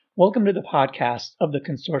Welcome to the podcast of the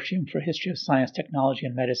Consortium for History of Science, Technology,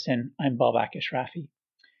 and Medicine. I'm Babak Ashrafi.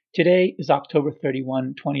 Today is October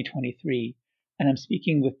 31, 2023, and I'm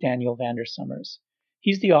speaking with Daniel Vandersommers.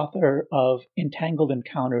 He's the author of Entangled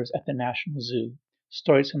Encounters at the National Zoo,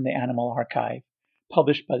 Stories from the Animal Archive,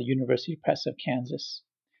 published by the University Press of Kansas.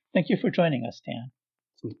 Thank you for joining us, Dan.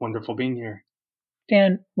 It's wonderful being here.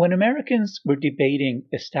 Dan, when Americans were debating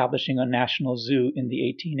establishing a national zoo in the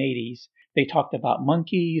 1880s, they talked about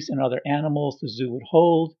monkeys and other animals the zoo would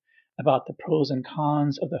hold, about the pros and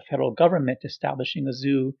cons of the federal government establishing a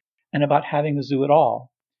zoo, and about having a zoo at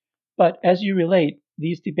all. But as you relate,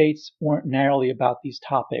 these debates weren't narrowly about these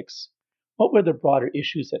topics. What were the broader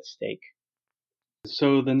issues at stake?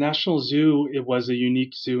 So the National Zoo, it was a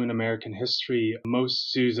unique zoo in American history.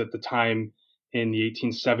 Most zoos at the time in the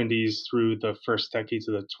 1870s through the first decades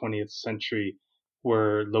of the 20th century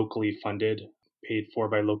were locally funded, paid for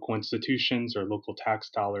by local institutions or local tax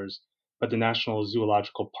dollars. But the National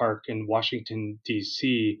Zoological Park in Washington,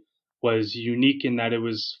 D.C. was unique in that it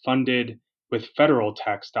was funded with federal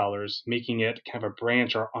tax dollars, making it kind of a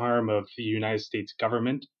branch or arm of the United States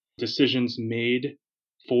government. Decisions made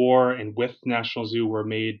for and with National Zoo were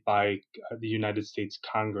made by the United States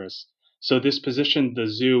Congress. So this positioned the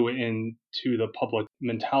zoo into the public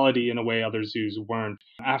mentality in a way other zoos weren't.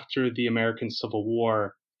 After the American Civil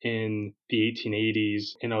War in the 1880s,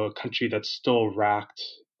 in a country that's still racked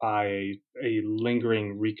by a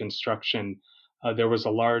lingering Reconstruction, there was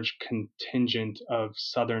a large contingent of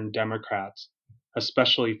Southern Democrats,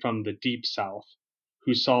 especially from the Deep South,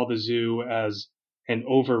 who saw the zoo as an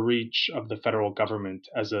overreach of the federal government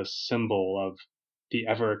as a symbol of the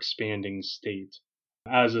ever-expanding state.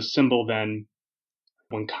 As a symbol, then,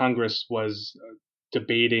 when Congress was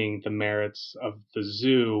debating the merits of the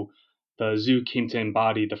zoo came to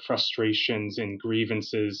embody the frustrations and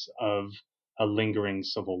grievances of a lingering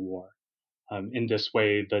civil war. In this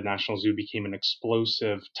way, the National Zoo became an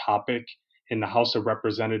explosive topic in the House of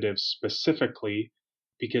Representatives specifically,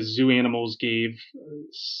 because zoo animals gave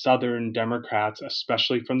Southern Democrats,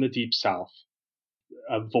 especially from the Deep South,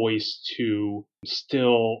 a voice to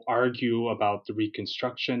still argue about the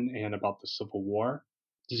Reconstruction and about the Civil War.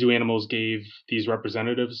 Zoo animals gave these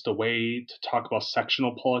representatives the way to talk about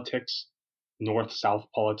sectional politics, North-South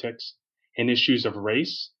politics, and issues of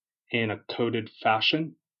race in a coded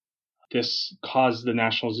fashion. This caused the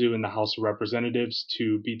National Zoo in the House of Representatives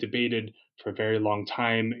to be debated for a very long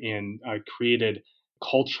time and created a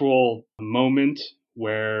cultural moment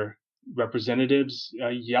where representatives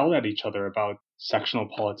yell at each other about sectional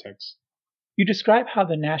politics. You describe how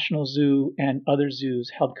the National Zoo and other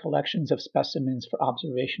zoos held collections of specimens for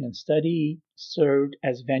observation and study, served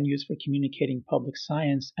as venues for communicating public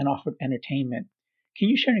science, and offered entertainment. Can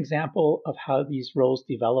you share an example of how these roles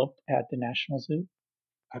developed at the National Zoo?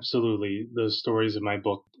 Absolutely. The stories of my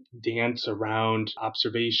book dance around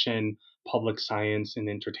observation, public science, and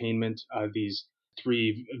entertainment. These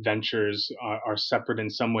three ventures are separate in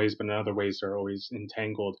some ways, but in other ways they're always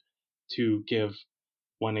entangled. To give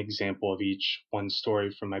one example of each, one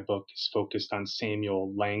story from my book is focused on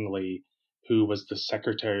Samuel Langley, who was the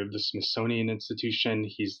secretary of the Smithsonian Institution.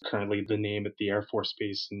 He's currently the name at the Air Force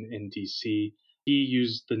Base in DC. He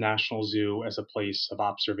used the National Zoo as a place of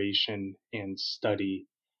observation and study.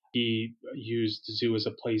 He used the zoo as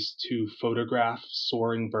a place to photograph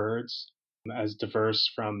soaring birds, as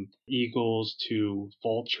diverse from eagles to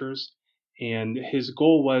vultures. And his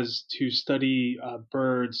goal was to study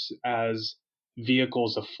birds as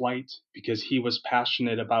vehicles of flight, because he was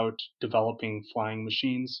passionate about developing flying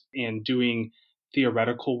machines and doing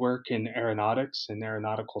theoretical work in aeronautics and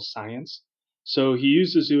aeronautical science. So he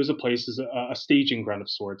used the zoo as a place, as a staging ground of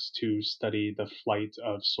sorts, to study the flight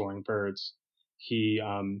of soaring birds. He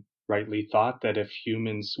rightly thought that if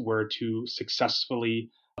humans were to successfully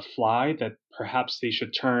fly, that perhaps they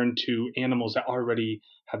should turn to animals that already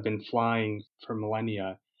have been flying for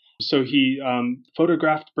millennia. So he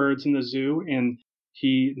photographed birds in the zoo, and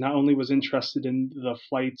he not only was interested in the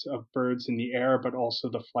flight of birds in the air, but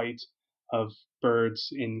also the flight of birds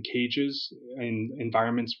in cages in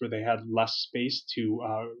environments where they had less space to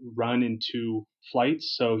run into flight.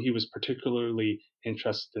 So he was particularly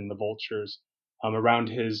interested in the vultures. Around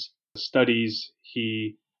his studies,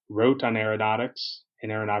 he wrote on aeronautics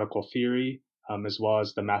and aeronautical theory, as well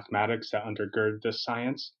as the mathematics that undergird this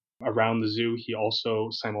science. Around the zoo, he also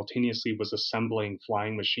simultaneously was assembling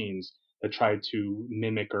flying machines that tried to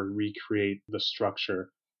mimic or recreate the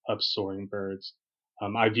structure of soaring birds.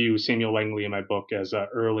 I view Samuel Langley in my book as an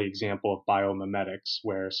early example of biomimetics,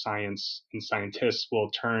 where science and scientists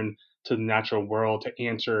will turn to the natural world to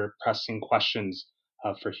answer pressing questions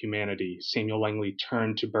for humanity. Samuel Langley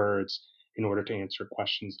turned to birds in order to answer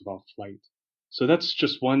questions about flight. So that's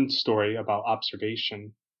just one story about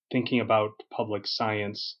observation, thinking about public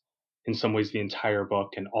science. In some ways, the entire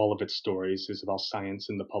book and all of its stories is about science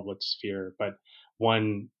in the public sphere. But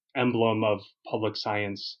one emblem of public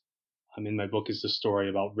science in my book is the story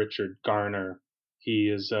about Richard Garner. He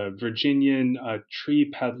is a Virginian tree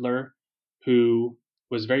peddler who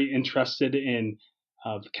was very interested in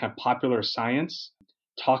kind of popular science.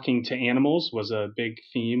 Talking to animals was a big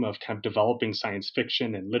theme of kind of developing science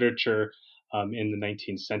fiction and literature in the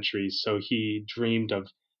 19th century. So he dreamed of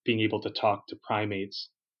being able to talk to primates.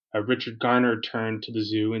 Richard Garner turned to the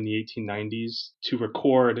zoo in the 1890s to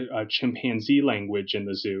record chimpanzee language in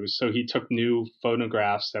the zoo. So he took new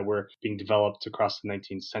phonographs that were being developed across the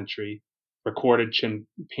 19th century, recorded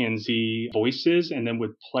chimpanzee voices, and then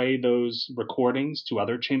would play those recordings to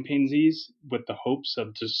other chimpanzees with the hopes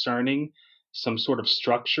of discerning some sort of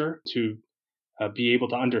structure to be able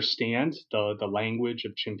to understand the language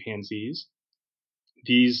of chimpanzees.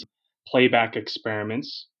 These playback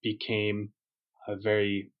experiments became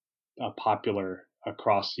very popular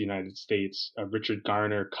across the United States. Richard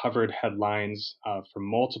Garner covered headlines for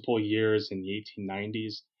multiple years in the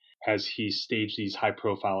 1890s as he staged these high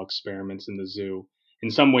profile experiments in the zoo. In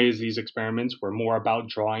some ways, these experiments were more about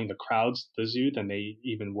drawing the crowds to the zoo than they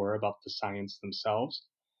even were about the science themselves.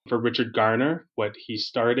 For Richard Garner, what he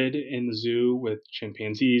started in the zoo with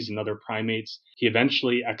chimpanzees and other primates, he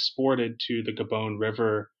eventually exported to the Gabon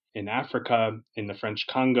River in Africa, in the French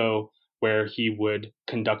Congo, where he would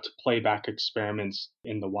conduct playback experiments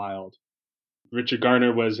in the wild. Richard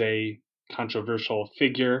Garner was a controversial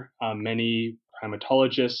figure. Many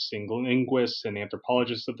primatologists and linguists and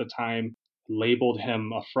anthropologists of the time labeled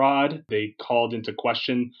him a fraud. They called into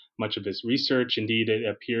question much of his research. Indeed, it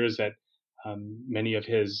appears that many of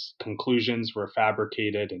his conclusions were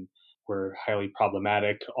fabricated and were highly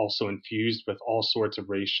problematic, also infused with all sorts of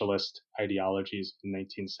racialist ideologies in the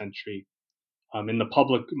 19th century. In the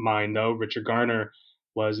public mind, though, Richard Garner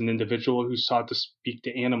was an individual who sought to speak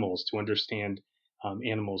to animals, to understand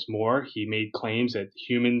animals more. He made claims that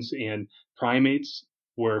humans and primates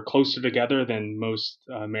were closer together than most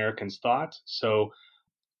Americans thought. So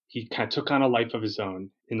he kind of took on a life of his own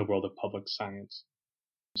in the world of public science.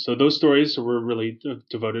 So those stories were really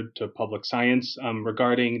devoted to public science.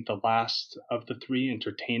 Regarding the last of the three,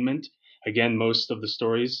 entertainment, again, most of the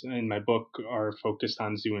stories in my book are focused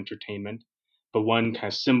on zoo entertainment. But one kind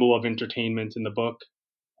of symbol of entertainment in the book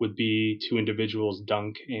would be two individuals,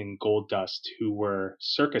 Dunk and Gold Dust, who were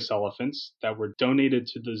circus elephants that were donated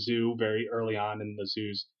to the zoo very early on in the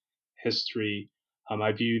zoo's history.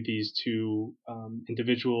 I view these two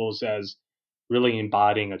individuals as really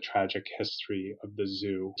embodying a tragic history of the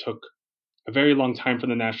zoo. It took a very long time for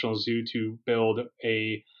the National Zoo to build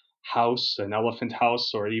a house, an elephant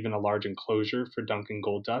house, or even a large enclosure for Duncan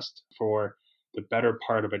Gold Dust. For the better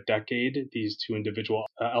part of a decade, these two individual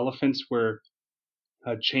elephants were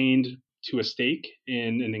chained to a stake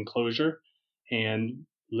in an enclosure and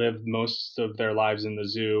lived most of their lives in the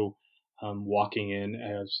zoo, walking in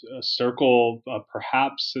as a circle,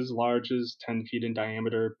 perhaps as large as 10 feet in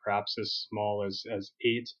diameter, perhaps as small as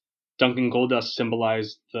 8. Duncan Goldust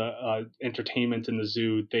symbolized the entertainment in the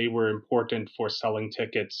zoo. They were important for selling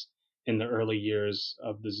tickets in the early years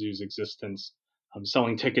of the zoo's existence.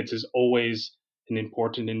 Selling tickets is always an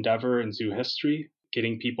important endeavor in zoo history.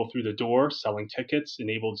 Getting people through the door, selling tickets,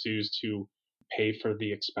 enabled zoos to pay for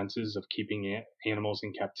the expenses of keeping animals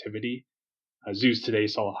in captivity. Zoos today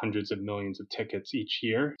sell hundreds of millions of tickets each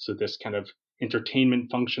year. So this kind of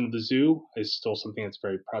entertainment function of the zoo is still something that's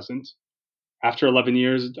very present. After 11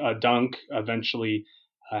 years, Dunk eventually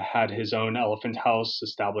had his own elephant house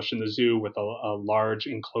established in the zoo with a large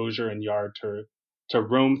enclosure and yard to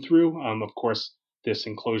roam through. Of course, this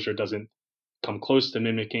enclosure doesn't come close to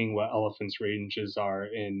mimicking what elephants' ranges are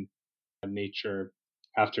in nature.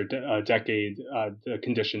 After a decade, the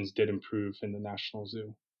conditions did improve in the National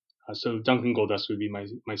Zoo. So Duncan Goldust would be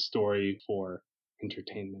my story for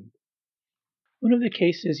entertainment. One of the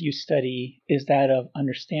cases you study is that of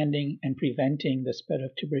understanding and preventing the spread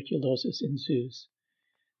of tuberculosis in zoos.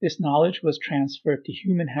 This knowledge was transferred to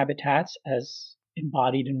human habitats as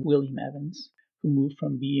embodied in William Evans, who moved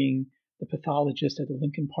from being the pathologist at the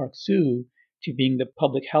Lincoln Park Zoo to being the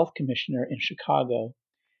public health commissioner in Chicago.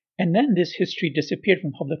 And then this history disappeared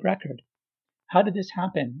from public record. How did this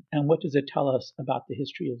happen, and what does it tell us about the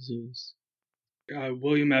history of zoos?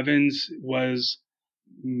 William Evans was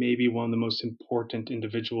maybe one of the most important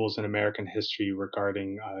individuals in American history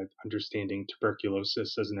regarding understanding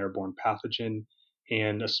tuberculosis as an airborne pathogen.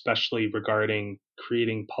 and especially regarding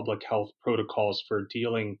creating public health protocols for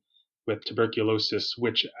dealing with tuberculosis,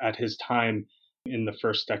 which at his time in the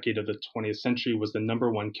first decade of the 20th century was the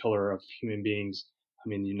number one killer of human beings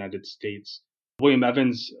in the United States. William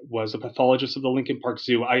Evans was a pathologist of the Lincoln Park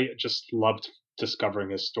Zoo. I just loved discovering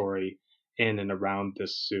his story in and around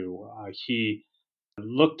this zoo. He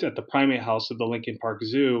looked at the primate house of the Lincoln Park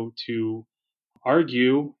Zoo to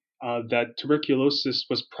argue that tuberculosis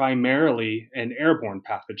was primarily an airborne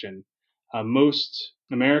pathogen. Most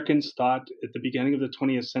Americans thought at the beginning of the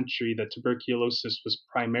 20th century that tuberculosis was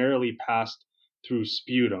primarily passed through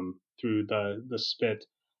sputum, through the spit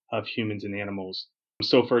of humans and animals.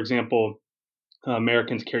 So, for example,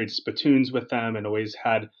 Americans carried spittoons with them and always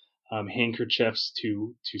had handkerchiefs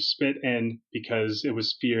to spit in because it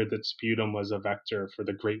was feared that sputum was a vector for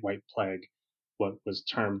the Great White Plague, what was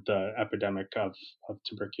termed the epidemic of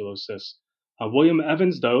tuberculosis. William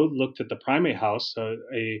Evans, though, looked at the primate house,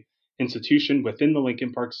 a institution within the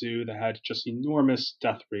Lincoln Park Zoo that had just enormous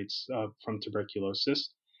death rates from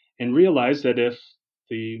tuberculosis, and realized that if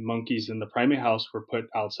the monkeys in the primate house were put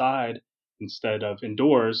outside instead of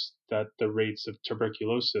indoors, that the rates of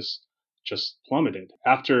tuberculosis just plummeted.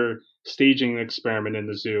 After staging an experiment in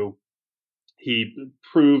the zoo, he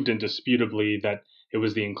proved indisputably that it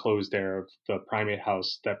was the enclosed air of the primate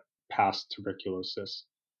house that passed tuberculosis.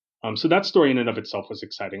 So that story in and of itself was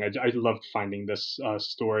exciting. I loved finding this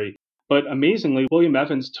story. But amazingly, William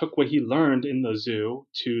Evans took what he learned in the zoo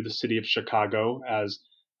to the city of Chicago as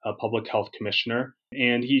a public health commissioner,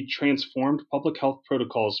 and he transformed public health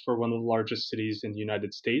protocols for one of the largest cities in the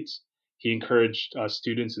United States. He encouraged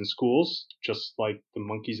students in schools, just like the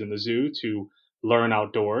monkeys in the zoo, to learn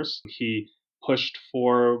outdoors. He pushed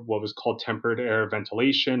for what was called tempered air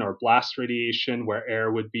ventilation or blast radiation, where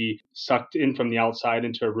air would be sucked in from the outside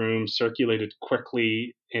into a room, circulated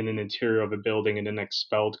quickly in an interior of a building, and then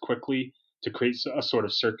expelled quickly to create a sort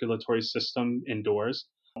of circulatory system indoors.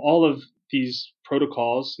 All of these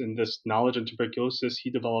protocols and this knowledge on tuberculosis he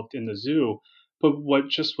developed in the zoo. But what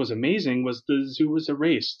just was amazing was the zoo was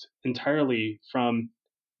erased entirely from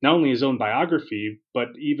not only his own biography, but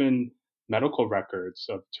even medical records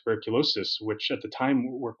of tuberculosis, which at the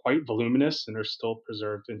time were quite voluminous and are still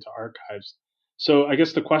preserved into archives. So I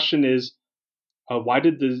guess the question is, why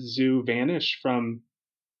did the zoo vanish from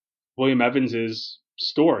William Evans's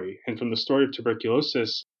story and from the story of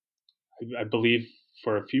tuberculosis? I believe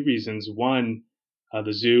for a few reasons. One,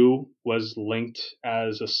 the zoo was linked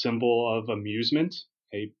as a symbol of amusement,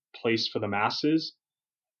 a place for the masses.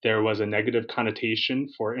 There was a negative connotation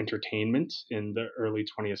for entertainment in the early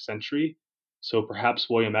 20th century. So perhaps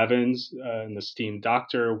William Evans, an esteemed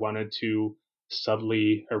doctor, wanted to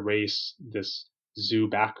subtly erase this zoo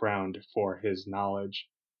background for his knowledge.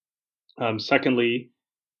 Secondly,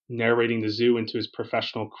 narrating the zoo into his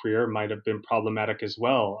professional career might have been problematic as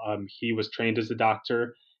well. He was trained as a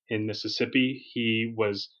doctor in Mississippi. He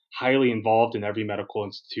was highly involved in every medical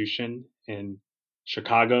institution in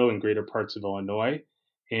Chicago and greater parts of Illinois.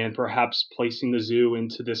 And perhaps placing the zoo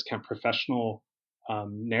into this kind of professional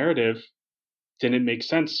narrative didn't make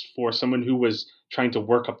sense for someone who was trying to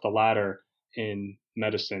work up the ladder in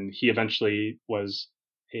medicine. He eventually was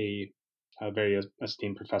a very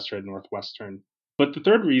esteemed professor at Northwestern. But the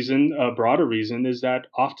third reason, a broader reason, is that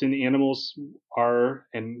often animals are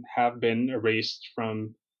and have been erased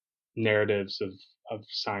from narratives of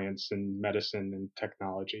science and medicine and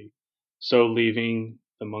technology. So leaving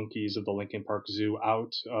the monkeys of the Lincoln Park Zoo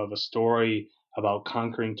out of a story about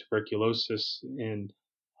conquering tuberculosis in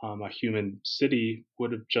a human city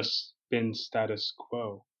would have just been status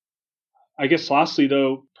quo. I guess lastly,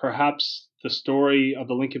 though, perhaps the story of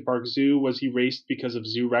the Lincoln Park Zoo was erased because of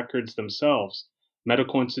zoo records themselves.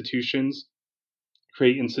 Medical institutions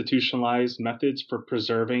create institutionalized methods for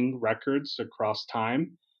preserving records across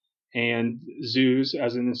time, and zoos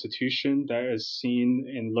as an institution that is seen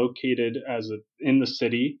and located in the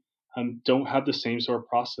city don't have the same sort of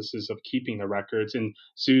processes of keeping the records. And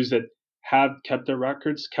zoos that have kept their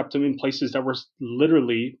records kept them in places that were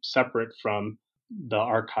literally separate from the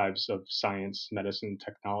archives of science, medicine,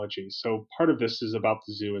 technology. So part of this is about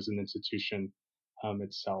the zoo as an institution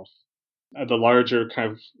itself. The larger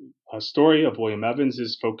kind of story of William Evans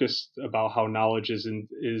is focused about how knowledge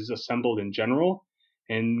is assembled in general,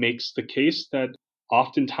 and makes the case that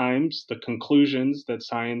oftentimes the conclusions that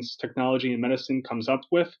science, technology, and medicine comes up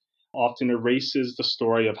with often erases the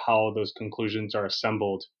story of how those conclusions are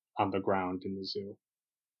assembled on the ground in the zoo.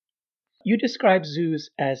 You describe zoos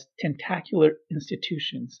as tentacular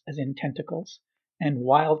institutions, as in tentacles, and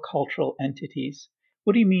wild cultural entities.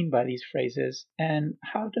 What do you mean by these phrases, and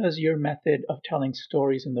how does your method of telling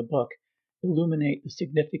stories in the book illuminate the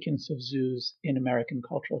significance of zoos in American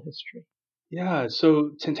cultural history? Yeah,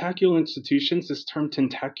 so tentacular institutions, this term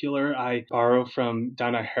tentacular, I borrow from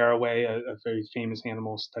Donna Haraway, a very famous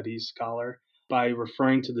animal studies scholar. By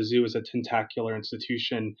referring to the zoo as a tentacular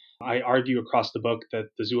institution, I argue across the book that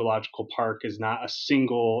the zoological park is not a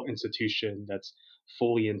single institution that's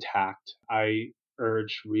fully intact. I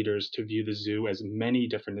urge readers to view the zoo as many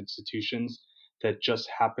different institutions that just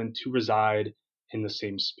happen to reside in the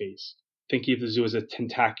same space. Thinking of the zoo as a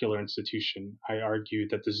tentacular institution, I argue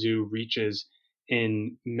that the zoo reaches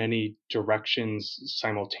in many directions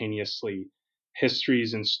simultaneously.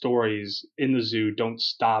 Histories and stories in the zoo don't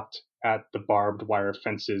stop at the barbed wire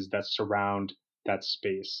fences that surround that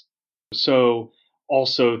space. So,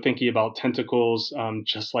 also thinking about tentacles,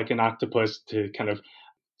 just like an octopus, to kind of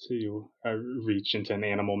to reach into an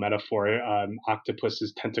animal metaphor,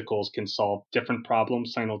 octopus's tentacles can solve different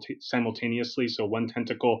problems simultaneously. So one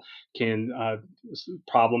tentacle can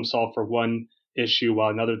problem solve for one issue while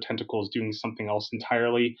another tentacle is doing something else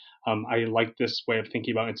entirely. I like this way of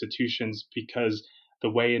thinking about institutions because the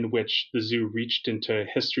way in which the zoo reached into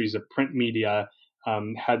histories of print media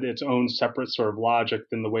had its own separate sort of logic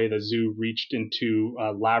than the way the zoo reached into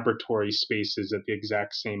laboratory spaces at the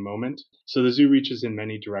exact same moment. So the zoo reaches in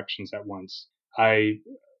many directions at once. I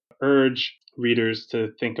urge readers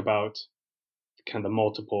to think about kind of the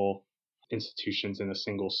multiple institutions in a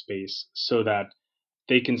single space so that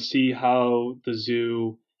they can see how the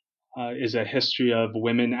zoo is a history of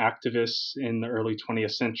women activists in the early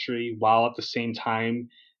 20th century, while at the same time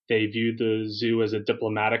they viewed the zoo as a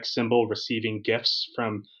diplomatic symbol, receiving gifts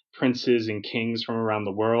from princes and kings from around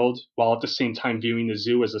the world, while at the same time viewing the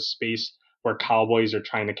zoo as a space where cowboys are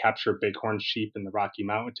trying to capture bighorn sheep in the Rocky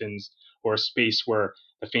Mountains, or a space where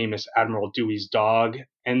the famous Admiral Dewey's dog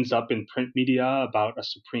ends up in print media about a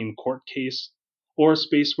Supreme Court case, or a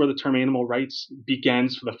space where the term animal rights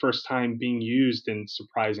begins for the first time being used in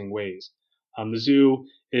surprising ways. The zoo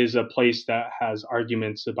is a place that has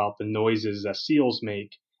arguments about the noises that seals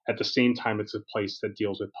make. At the same time, it's a place that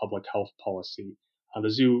deals with public health policy. The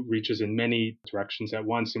zoo reaches in many directions at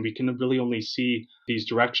once, and we can really only see these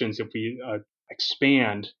directions if we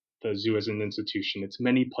expand the zoo as an institution. It's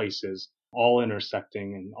many places, all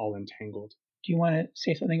intersecting and all entangled. Do you want to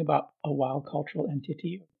say something about a wild cultural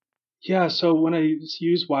entity? Yeah, so when I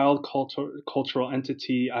use wild cultural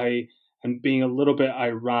entity, I am being a little bit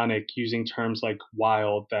ironic using terms like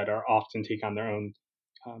wild that are often take on their own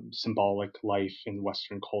symbolic life in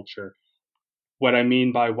Western culture. What I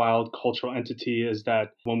mean by wild cultural entity is that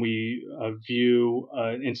when we view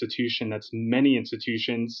an institution that's many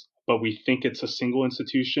institutions, but we think it's a single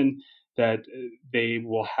institution, that they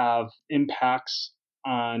will have impacts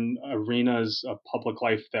on arenas of public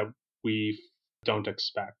life that we don't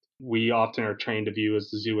expect. We often are trained to view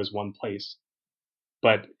as the zoo as one place,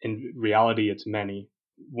 but in reality, it's many.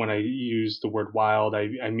 When I use the word wild,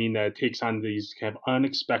 I mean that it takes on these kind of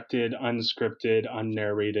unexpected, unscripted,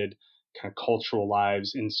 unnarrated kind of cultural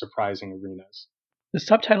lives in surprising arenas. The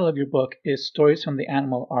subtitle of your book is Stories from the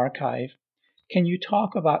Animal Archive. Can you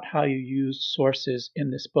talk about how you use sources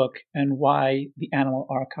in this book and why the Animal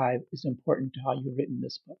Archive is important to how you've written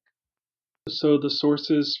this book? So the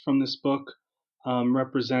sources from this book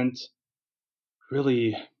represent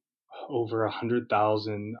really over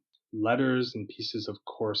 100,000 letters and pieces of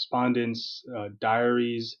correspondence,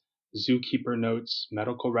 diaries, zookeeper notes,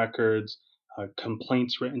 medical records,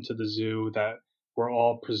 complaints written to the zoo that were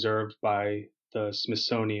all preserved by the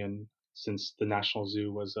Smithsonian since the National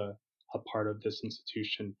Zoo was a part of this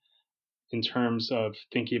institution. In terms of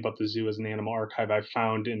thinking about the zoo as an animal archive, I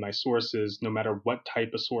found in my sources, no matter what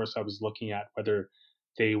type of source I was looking at, whether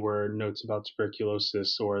they were notes about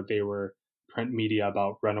tuberculosis or they were print media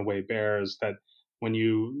about runaway bears, that when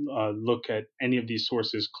you look at any of these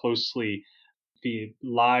sources closely, the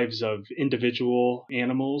lives of individual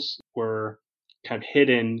animals were kind of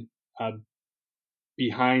hidden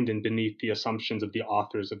behind and beneath the assumptions of the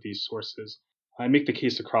authors of these sources. I make the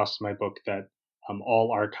case across my book that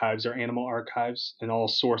all archives are animal archives, and all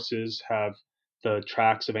sources have the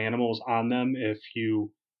tracks of animals on them if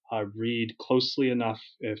you read closely enough,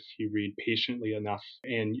 if you read patiently enough,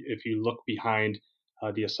 and if you look behind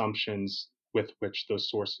the assumptions with which those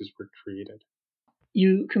sources were created.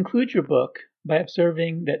 You conclude your book by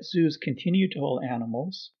observing that zoos continue to hold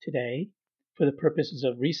animals today for the purposes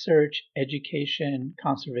of research, education,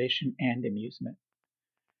 conservation, and amusement.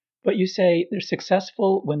 But you say they're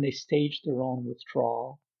successful when they stage their own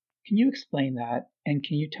withdrawal. Can you explain that? And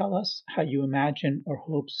can you tell us how you imagine or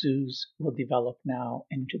hope zoos will develop now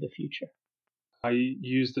and into the future? I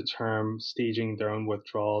use the term staging their own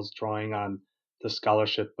withdrawals, drawing on the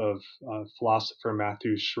scholarship of philosopher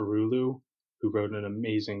Matthew Sharulu, who wrote an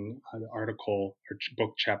amazing article or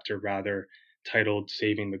book chapter rather titled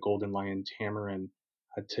 "Saving the Golden Lion Tamarin."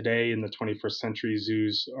 Today, in the 21st century,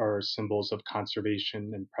 zoos are symbols of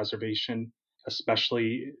conservation and preservation,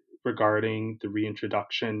 especially regarding the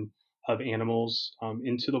reintroduction of animals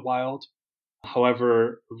into the wild.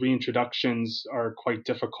 However, reintroductions are quite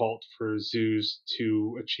difficult for zoos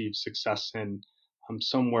to achieve success in.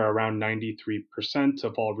 Somewhere around 93%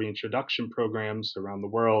 of all reintroduction programs around the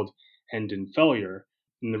world end in failure.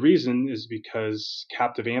 And the reason is because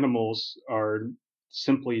captive animals are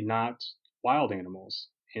simply not wild animals.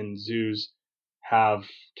 And zoos have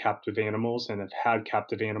captive animals and have had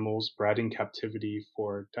captive animals bred in captivity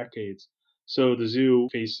for decades. So the zoo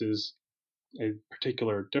faces a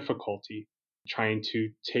particular difficulty trying to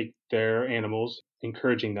take their animals,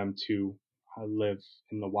 encouraging them to live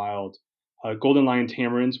in the wild. Golden lion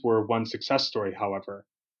tamarins were one success story, however.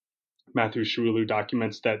 Matthew Sharulu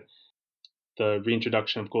documents that the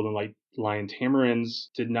reintroduction of golden lion tamarins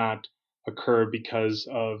did not occur because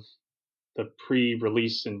of the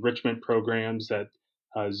pre-release enrichment programs that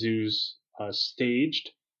zoos staged,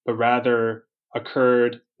 but rather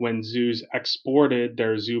occurred when zoos exported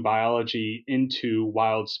their zoo biology into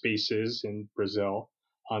wild spaces in Brazil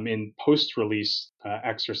in post-release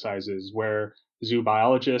exercises where zoo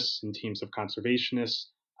biologists and teams of conservationists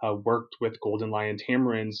worked with golden lion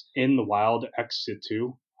tamarins in the wild ex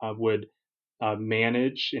situ, would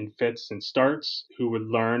manage in fits and starts, who would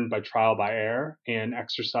learn by trial by error and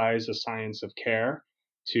exercise a science of care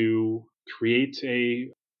to create a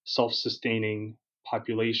self sustaining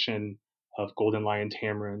population of golden lion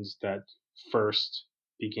tamarins that first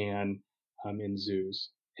began in zoos.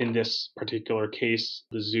 In this particular case,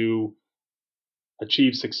 the zoo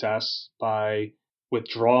achieve success by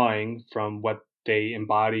withdrawing from what they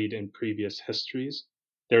embodied in previous histories.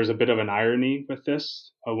 There's a bit of an irony with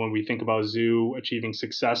this when we think about zoo achieving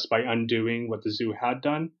success by undoing what the zoo had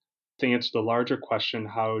done. To answer the larger question,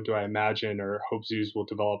 how do I imagine or hope zoos will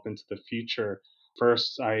develop into the future?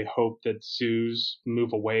 First, I hope that zoos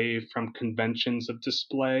move away from conventions of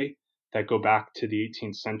display that go back to the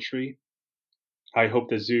 18th century. I hope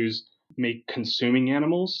that zoos make consuming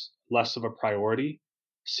animals less of a priority,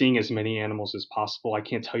 seeing as many animals as possible. I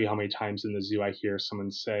can't tell you how many times in the zoo I hear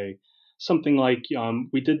someone say something like,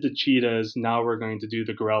 we did the cheetahs, now we're going to do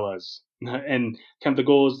the gorillas. And kind of the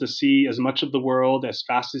goal is to see as much of the world as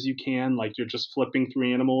fast as you can, like you're just flipping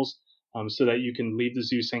through animals, so that you can leave the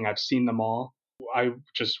zoo saying, I've seen them all. I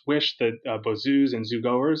just wish that both zoos and zoo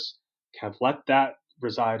goers have let that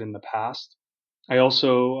reside in the past. I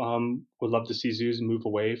also would love to see zoos move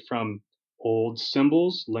away from old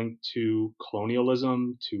symbols linked to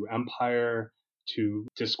colonialism, to empire, to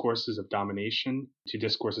discourses of domination, to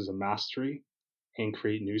discourses of mastery, and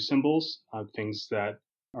create new symbols, things that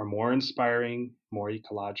are more inspiring, more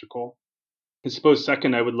ecological. I suppose,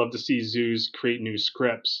 second, I would love to see zoos create new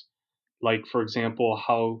scripts. Like, for example,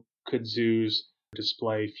 how could zoos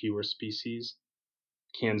display fewer species?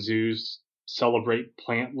 Can zoos celebrate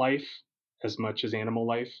plant life as much as animal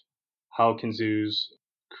life? How can zoos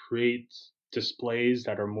create displays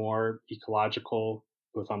that are more ecological,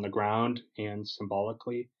 both on the ground and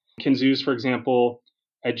symbolically? Can zoos, for example,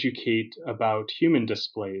 educate about human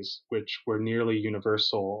displays, which were nearly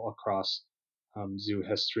universal across zoo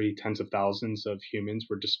history? Tens of thousands of humans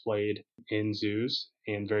were displayed in zoos,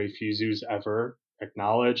 and very few zoos ever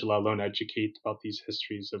acknowledge, let alone educate about these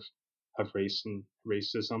histories of race and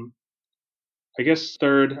racism. I guess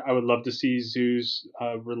third, I would love to see zoos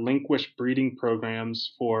relinquish breeding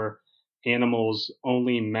programs for animals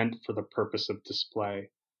only meant for the purpose of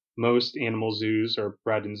display. Most animal zoos are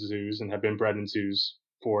bred in zoos and have been bred in zoos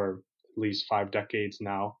for at least 5 decades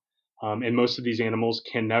now. And most of these animals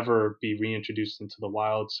can never be reintroduced into the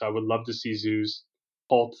wild. So I would love to see zoos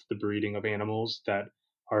halt the breeding of animals that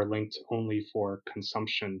are linked only for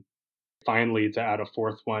consumption. Finally, to add a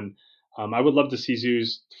fourth one, I would love to see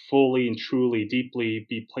zoos fully and truly, deeply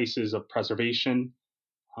be places of preservation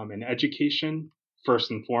and education,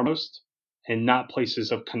 first and foremost, and not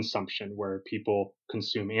places of consumption where people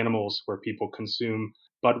consume animals, where people consume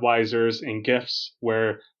Budweisers and gifts,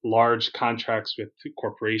 where large contracts with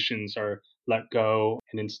corporations are let go,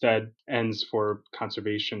 and instead ends for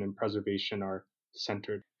conservation and preservation are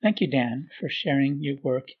centered. Thank you, Dan, for sharing your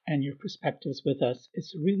work and your perspectives with us.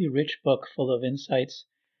 It's a really rich book full of insights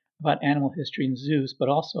about animal history and zoos, but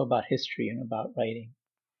also about history and about writing.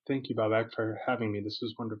 Thank you, Babak, for having me. This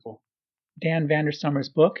was wonderful. Dan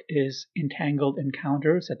Vandersommers' book is Entangled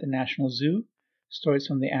Encounters at the National Zoo, Stories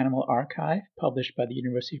from the Animal Archive, published by the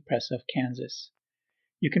University Press of Kansas.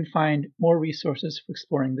 You can find more resources for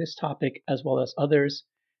exploring this topic as well as others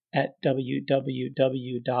at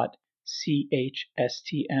www.chstm.org.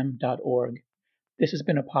 This has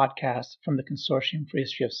been a podcast from the Consortium for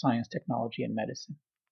History of Science, Technology, and Medicine.